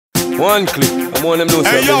One click, I'm one of them knows.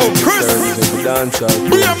 Hey yo, Chris,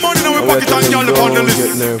 we have money in our pocket and y'all up on the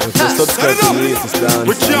list. Subscribe to the latest dance.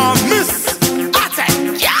 We can't miss.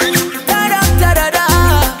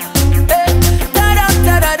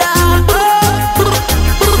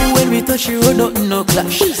 When we touch the road, nothing no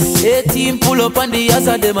clash. 18 pull up and the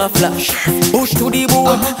hazard them a flash. Push to the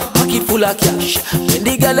bone, pocket full of cash. When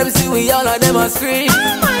the girl them see we, all of them a scream.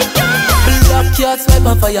 Oh my God! Black cat swipe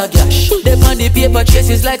and fire gash. They on the paper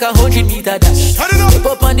chases like 100-meter dash. Step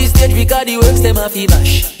up on the stage because the works them a fi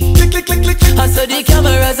mash. Click, click, click, click, click. And so the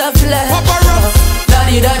cameras are flash. Paparazzi.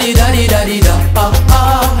 Daddy, daddy, daddy, daddy, da.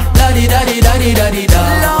 Daddy, daddy, daddy, daddy, da.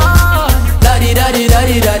 Daddy, daddy,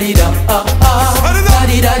 daddy, daddy, da.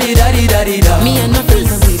 Daddy, daddy, daddy, daddy, da. Me and my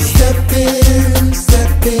friends are with it. Step in,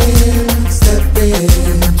 step in, step in.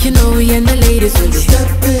 You know we and the ladies will be.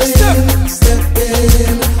 Step in, step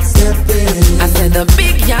in, step in. I said the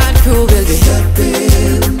big yard crew will be. Step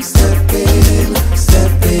in, step in,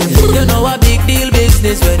 step in. You know a big deal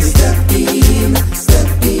business when we step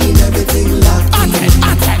in, everything locked in.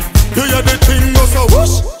 You hear the thing go so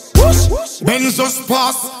whoosh, whoosh, whoosh. Benz just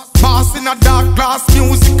pass in a dark glass,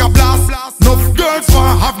 music a blast. Enough girls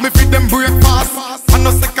want have me feed them breakfast. And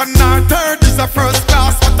no second or third is a first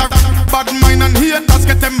class. What a bad mind and haters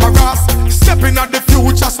get embarrassed. Stepping at the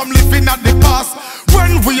future, some living at the past.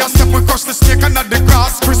 When we are step, we crush the snake under the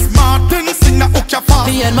grass. Chris Martin sing a hook your fast.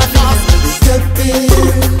 me and my friends. Step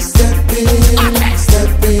in, step in,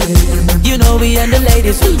 step in. You know we and the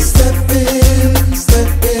ladies will be. Step in,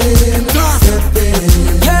 step in, step in.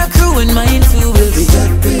 Your crew and mine too will be.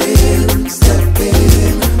 Step in, step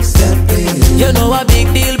in, step in. You know a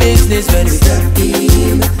big deal business when we.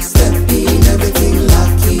 Step in, everything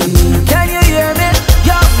locked in. Can you hear me?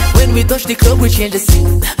 Yo, when we touch the club we change the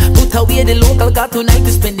scene. Put away the local car tonight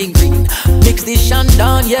to spending green. Mix the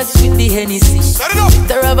Shandon, yes, with the Hennessy. Set it up.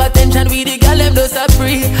 The rub attention with the gal them does a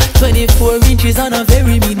free. 24 inches on a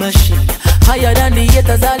very mean machine. Higher than the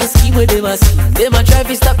haters, all the scheme where they must see. They might try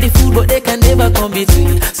to stop the food, but they can never come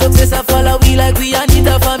between. Success a follow we like we and it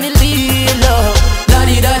a family. Love.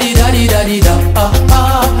 Daddy, daddy, daddy, daddy, da.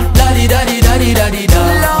 Daddy, daddy, daddy, daddy, da.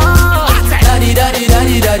 Daddy, daddy,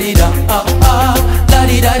 daddy, daddy, da.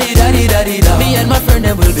 Daddy, daddy, daddy, daddy, da. Me and my friend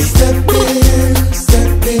them will be. Step in,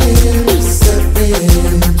 step in, step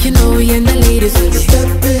in. You know we and the ladies will be.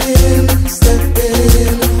 Step in, step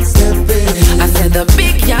in, step in. I said the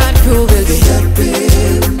big yard crew will be. Step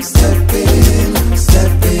in, step in,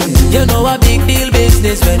 step in. You know a big deal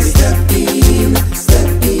business when we.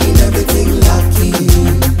 Step in, everything locked in.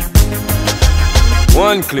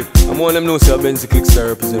 One click, I'm one of them knows. Benz Click Star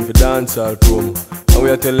represent for dancehall promo. And we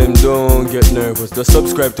are telling them don't get nervous. Just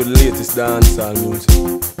subscribe to the latest dancehall music.